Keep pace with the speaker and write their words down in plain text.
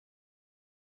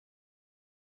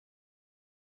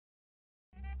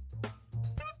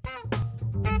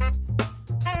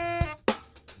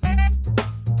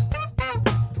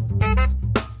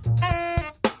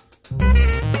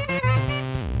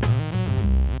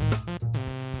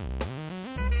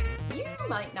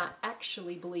might not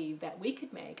actually believe that we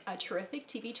could make a terrific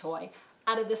TV toy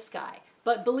out of the sky,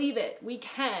 but believe it, we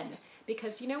can.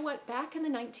 Because you know what, back in the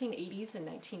 1980s and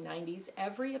 1990s,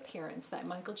 every appearance that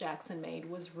Michael Jackson made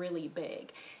was really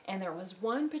big. And there was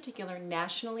one particular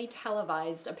nationally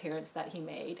televised appearance that he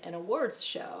made, an awards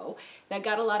show, that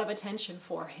got a lot of attention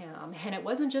for him. And it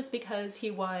wasn't just because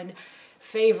he won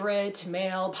favorite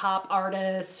male pop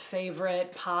artist,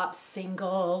 favorite pop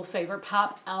single, favorite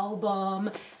pop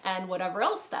album, and whatever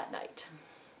else that night.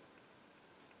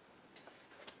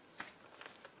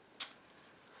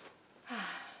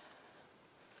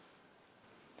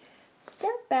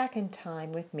 Step back in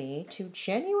time with me to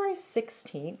January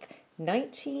 16th,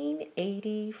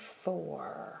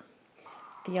 1984.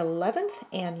 The 11th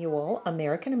Annual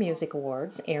American Music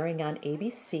Awards, airing on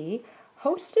ABC,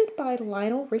 hosted by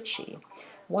Lionel Richie.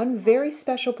 One very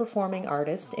special performing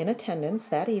artist in attendance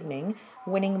that evening,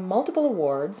 winning multiple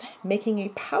awards, making a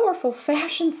powerful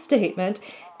fashion statement,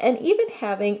 and even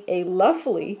having a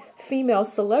lovely female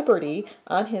celebrity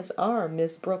on his arm,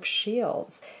 Ms. Brooke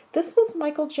Shields. This was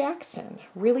Michael Jackson,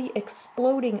 really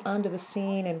exploding onto the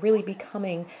scene and really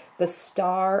becoming the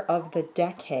star of the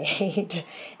decade.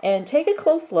 And take a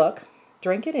close look,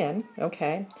 drink it in,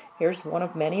 okay? Here's one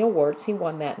of many awards he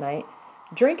won that night.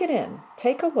 Drink it in,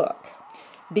 take a look,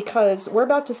 because we're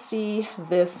about to see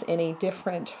this in a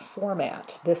different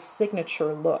format, this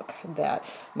signature look that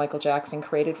Michael Jackson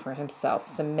created for himself,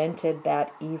 cemented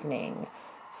that evening.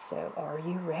 So are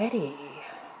you ready?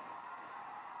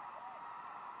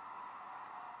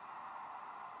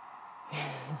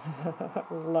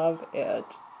 Love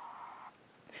it.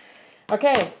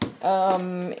 Okay,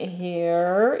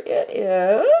 here it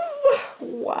is.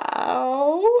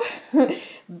 Wow.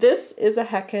 This is a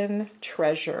heckin'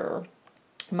 treasure.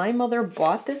 My mother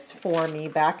bought this for me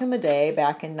back in the day,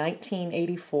 back in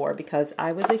 1984, because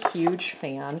I was a huge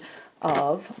fan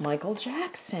of Michael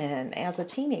Jackson as a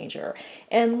teenager.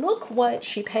 And look what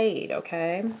she paid,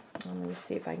 okay? Let me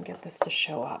see if I can get this to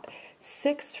show up.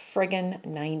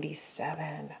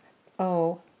 $6.97.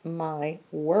 Oh my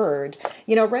word.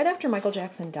 You know, right after Michael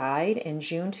Jackson died in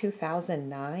June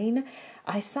 2009,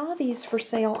 I saw these for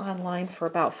sale online for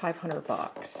about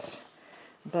 $500.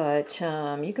 But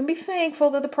you can be thankful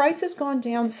that the price has gone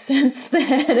down since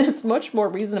then. It's much more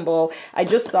reasonable. I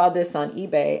just saw this on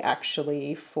eBay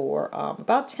actually for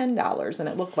about $10, and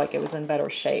it looked like it was in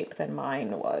better shape than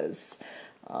mine was.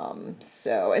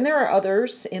 And there are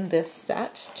others in this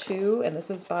set too, and this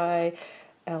is by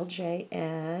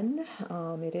LJN.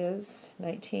 It is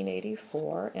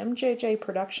 1984. MJJ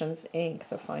Productions, Inc.,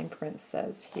 the fine print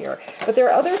says here. But there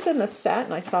are others in the set,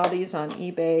 and I saw these on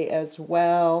eBay as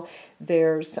well.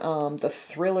 There's the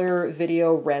Thriller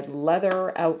video red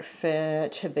leather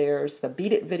outfit. There's the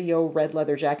Beat It video red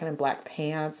leather jacket and black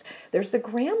pants. There's the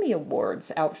Grammy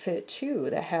Awards outfit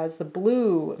too that has the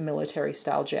blue military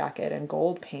style jacket and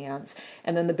gold pants.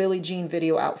 And then the Billie Jean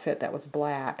video outfit that was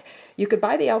black. You could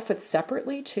buy the outfits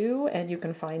separately too, and you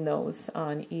can find those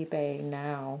on eBay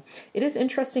now. It is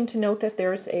interesting to note that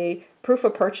there's a proof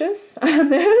of purchase on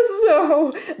this,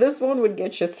 so this one would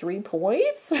get you 3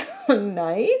 points.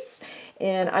 Nice.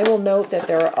 And I will note that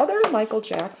there are other Michael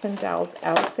Jackson dolls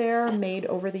out there made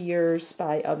over the years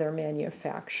by other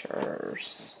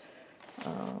manufacturers.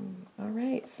 All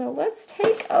right, so let's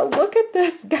take a look at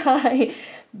this guy.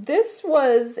 This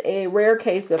was a rare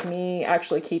case of me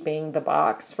actually keeping the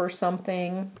box for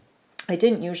something. I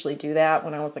didn't usually do that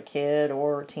when I was a kid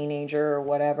or a teenager or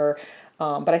whatever.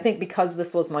 But I think because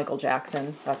this was Michael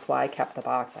Jackson, that's why I kept the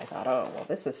box. I thought, oh, well,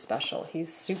 this is special.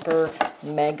 He's super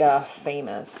mega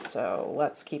famous, so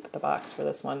let's keep the box for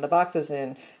this one. The box is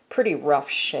in pretty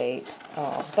rough shape,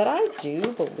 but I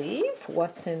do believe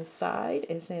what's inside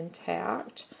is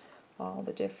intact. All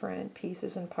the different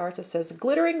pieces and parts. It says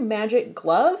glittering magic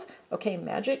glove. Okay,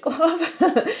 magic glove.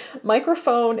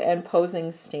 Microphone and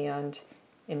posing stand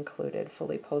included.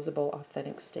 Fully posable,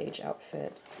 authentic stage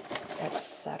outfit,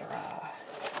 etc.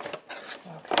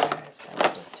 Okay, so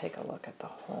we'll just take a look at the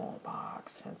whole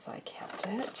box since I kept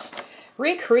it.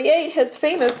 Recreate his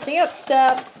famous dance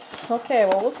steps. Okay,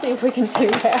 well, we'll see if we can do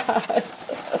that.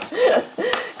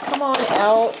 Come on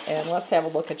out and let's have a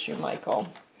look at you, Michael.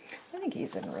 I think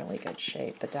he's in really good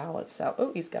shape. The doll itself.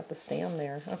 Oh, he's got the stand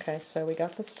there. Okay, so we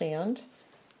got the stand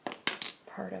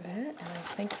part of it, and I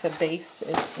think the base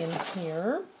is in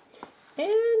here.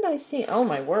 And I see, oh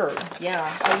my word,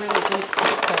 yeah, I really do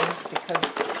keep things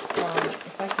because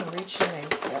if I can reach in and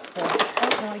get this, oh,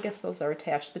 well, I guess those are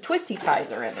attached. The twisty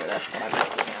ties are in there, that's what I'm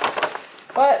looking at.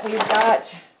 But we've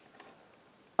got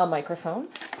a microphone,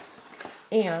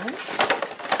 and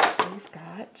we've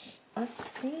got a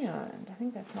stand. I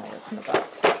think that's all that's in the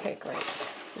box. Okay, great.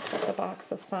 Let's set the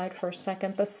box aside for a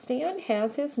second. The stand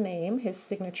has his name, his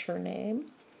signature name.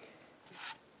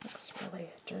 Looks really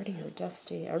dirty or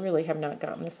dusty. I really have not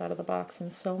gotten this out of the box in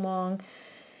so long.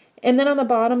 And then on the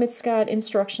bottom, it's got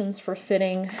instructions for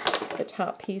fitting the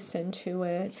top piece into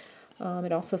it.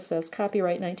 It also says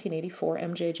copyright 1984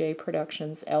 MJJ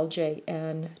Productions,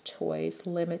 LJN Toys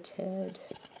Limited.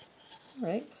 All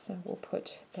right, so we'll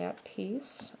put that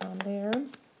piece on there.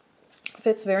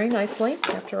 Fits very nicely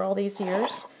after all these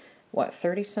years. What,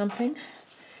 30-something?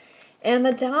 And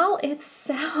the doll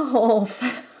itself,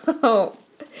 oh,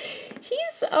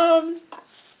 he's,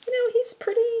 he's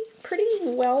pretty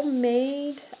well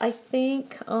made, I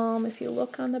think. If you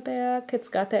look on the back, it's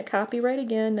got that copyright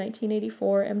again,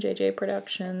 1984, MJJ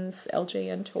Productions,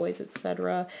 LJN Toys,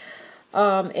 etc.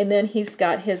 And then he's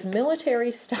got his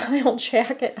military style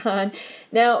jacket on.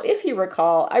 Now, if you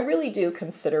recall, I really do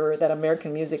consider that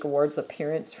American Music Awards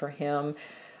appearance for him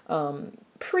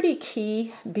pretty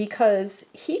key,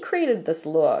 because he created this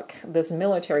look, this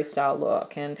military style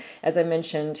look. And as I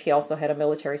mentioned, he also had a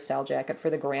military style jacket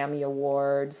for the Grammy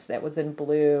Awards that was in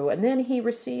blue. And then he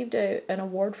received an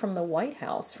award from the White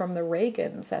House, from the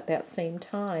Reagans at that same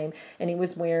time. And he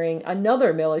was wearing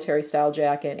another military style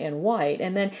jacket in white.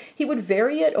 And then he would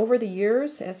vary it over the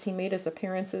years as he made his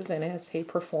appearances and as he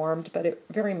performed, but it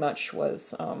very much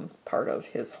was part of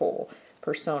his whole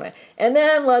persona. And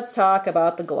then let's talk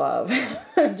about the glove.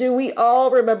 Do we all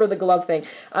remember the glove thing?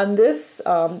 On this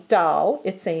doll,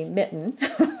 it's a mitten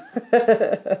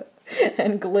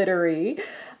and glittery,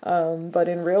 but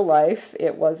in real life,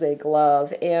 it was a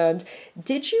glove. And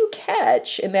did you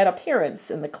catch in that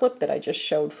appearance, in the clip that I just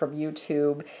showed from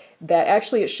YouTube, that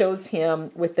actually it shows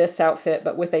him with this outfit,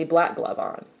 but with a black glove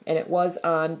on. And it was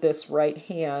on this right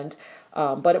hand,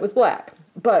 but it was black.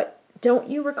 But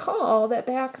don't you recall that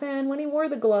back then when he wore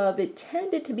the glove, it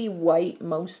tended to be white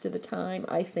most of the time?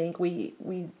 I think we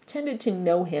tended to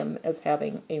know him as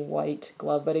having a white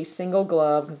glove, but a single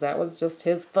glove, because that was just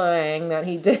his thing that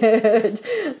he did.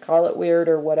 Call it weird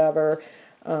or whatever.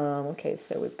 Okay,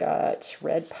 so we've got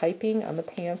red piping on the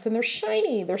pants, and they're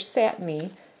shiny. They're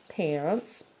satiny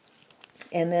pants.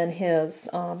 And then his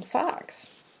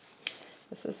socks.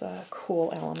 This is a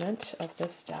cool element of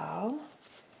this doll.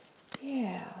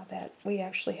 Yeah, that we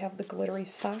actually have the glittery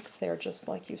socks there, just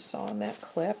like you saw in that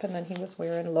clip. And then he was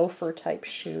wearing loafer type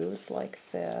shoes like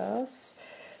this.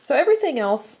 So everything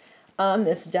else on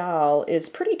this doll is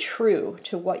pretty true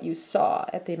to what you saw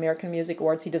at the American Music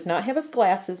Awards. He does not have his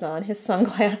glasses on, his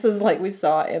sunglasses like we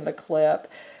saw in the clip.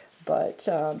 But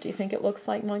do you think it looks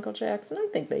like Michael Jackson? I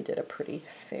think they did a pretty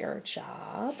fair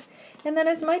job. And then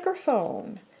his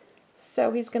microphone.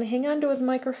 So he's going to hang on to his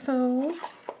microphone,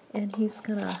 and he's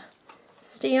going to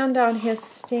stand on his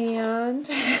stand.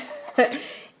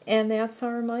 And that's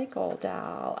our Michael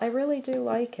doll. I really do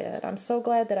like it. I'm so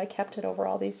glad that I kept it over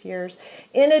all these years.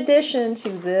 In addition to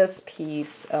this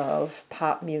piece of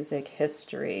pop music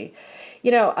history,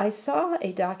 you know, I saw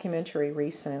a documentary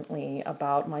recently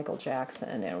about Michael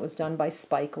Jackson, and it was done by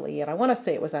Spike Lee, and I want to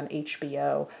say it was on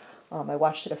HBO. I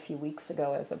watched it a few weeks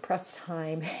ago as a press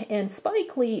time, and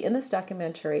Spike Lee in this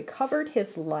documentary covered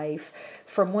his life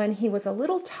from when he was a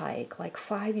little tyke, like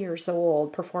 5 years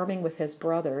old, performing with his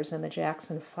brothers in the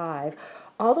Jackson 5,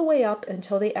 all the way up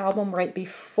until the album right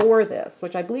before this,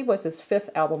 which I believe was his 5th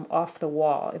album, Off the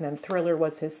Wall, and then Thriller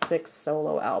was his 6th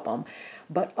solo album.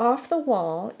 But Off the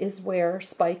Wall is where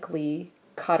Spike Lee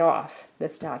cut off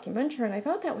this documentary, and I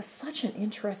thought that was such an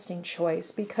interesting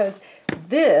choice, because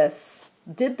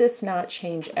did this not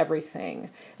change everything?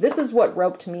 This is what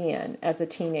roped me in as a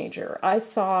teenager. I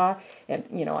saw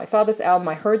this album,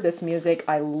 I heard this music,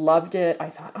 I loved it. I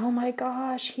thought, oh my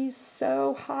gosh, he's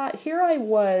so hot. Here I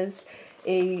was,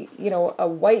 a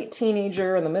white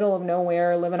teenager in the middle of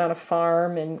nowhere, living on a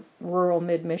farm in rural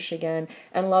mid-Michigan,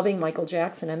 and loving Michael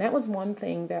Jackson. And that was one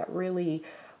thing that really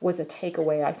was a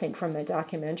takeaway, I think, from the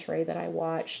documentary that I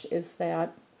watched, is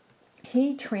that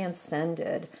he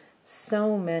transcended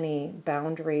so many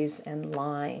boundaries and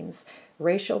lines,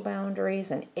 racial boundaries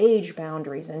and age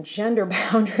boundaries and gender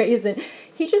boundaries, and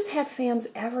he just had fans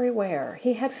everywhere.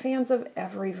 He had fans of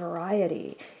every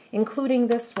variety, including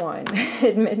this one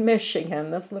in Michigan,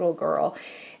 this little girl.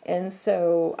 And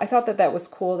so I thought that that was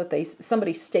cool that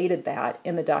somebody stated that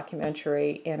in the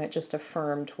documentary, and it just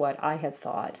affirmed what I had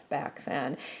thought back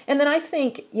then. And then I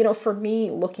think, for me,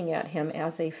 looking at him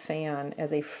as a fan,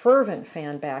 as a fervent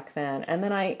fan back then, and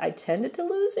then I tended to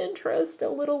lose interest a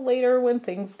little later when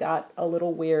things got a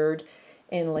little weird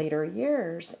in later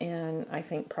years. And I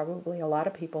think probably a lot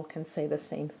of people can say the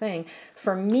same thing.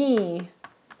 For me,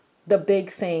 the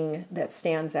big thing that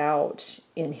stands out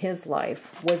in his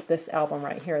life was this album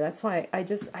right here. That's why I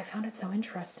found it so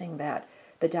interesting that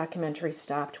the documentary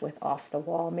stopped with Off the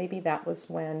Wall. Maybe that was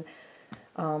when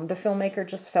the filmmaker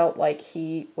just felt like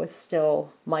he was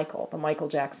still Michael, the Michael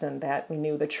Jackson that we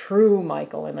knew, the true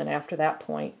Michael, and then after that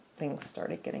point, things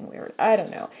started getting weird. I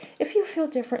don't know. If you feel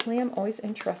differently, I'm always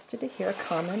interested to hear a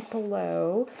comment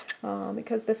below,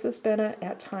 because this has been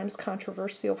at times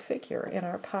controversial figure in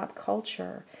our pop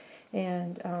culture,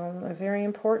 and a very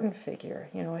important figure,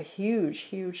 you know, a huge,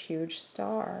 huge, huge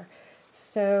star.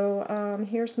 So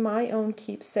here's my own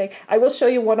keepsake. I will show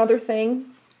you one other thing.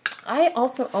 I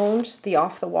also owned the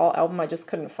Off the Wall album. I just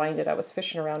couldn't find it. I was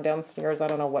fishing around downstairs. I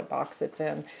don't know what box it's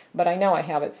in, but I know I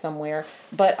have it somewhere.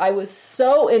 But I was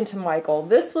so into Michael.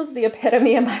 This was the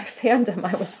epitome of my fandom.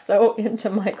 I was so into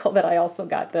Michael that I also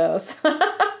got this.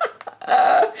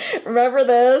 Remember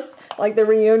this? Like the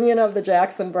reunion of the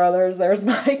Jackson brothers. There's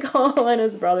Michael and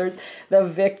his brothers, the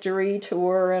Victory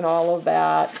Tour and all of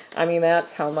that. I mean,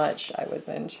 that's how much I was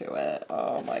into it.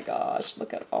 Oh my gosh,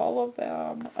 look at all of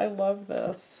them. I love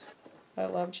this. I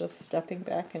love just stepping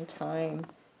back in time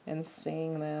and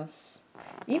seeing this.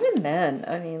 Even then,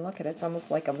 I mean, look at it. It's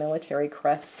almost like a military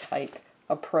crest type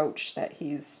approach that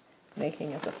he's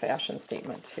making as a fashion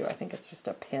statement too. I think it's just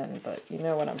a pin, but you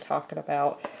know what I'm talking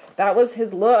about. That was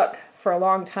his look for a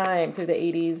long time through the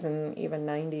 80s and even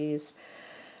 90s.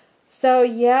 So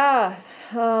yeah,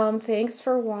 thanks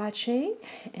for watching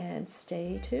and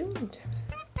stay tuned.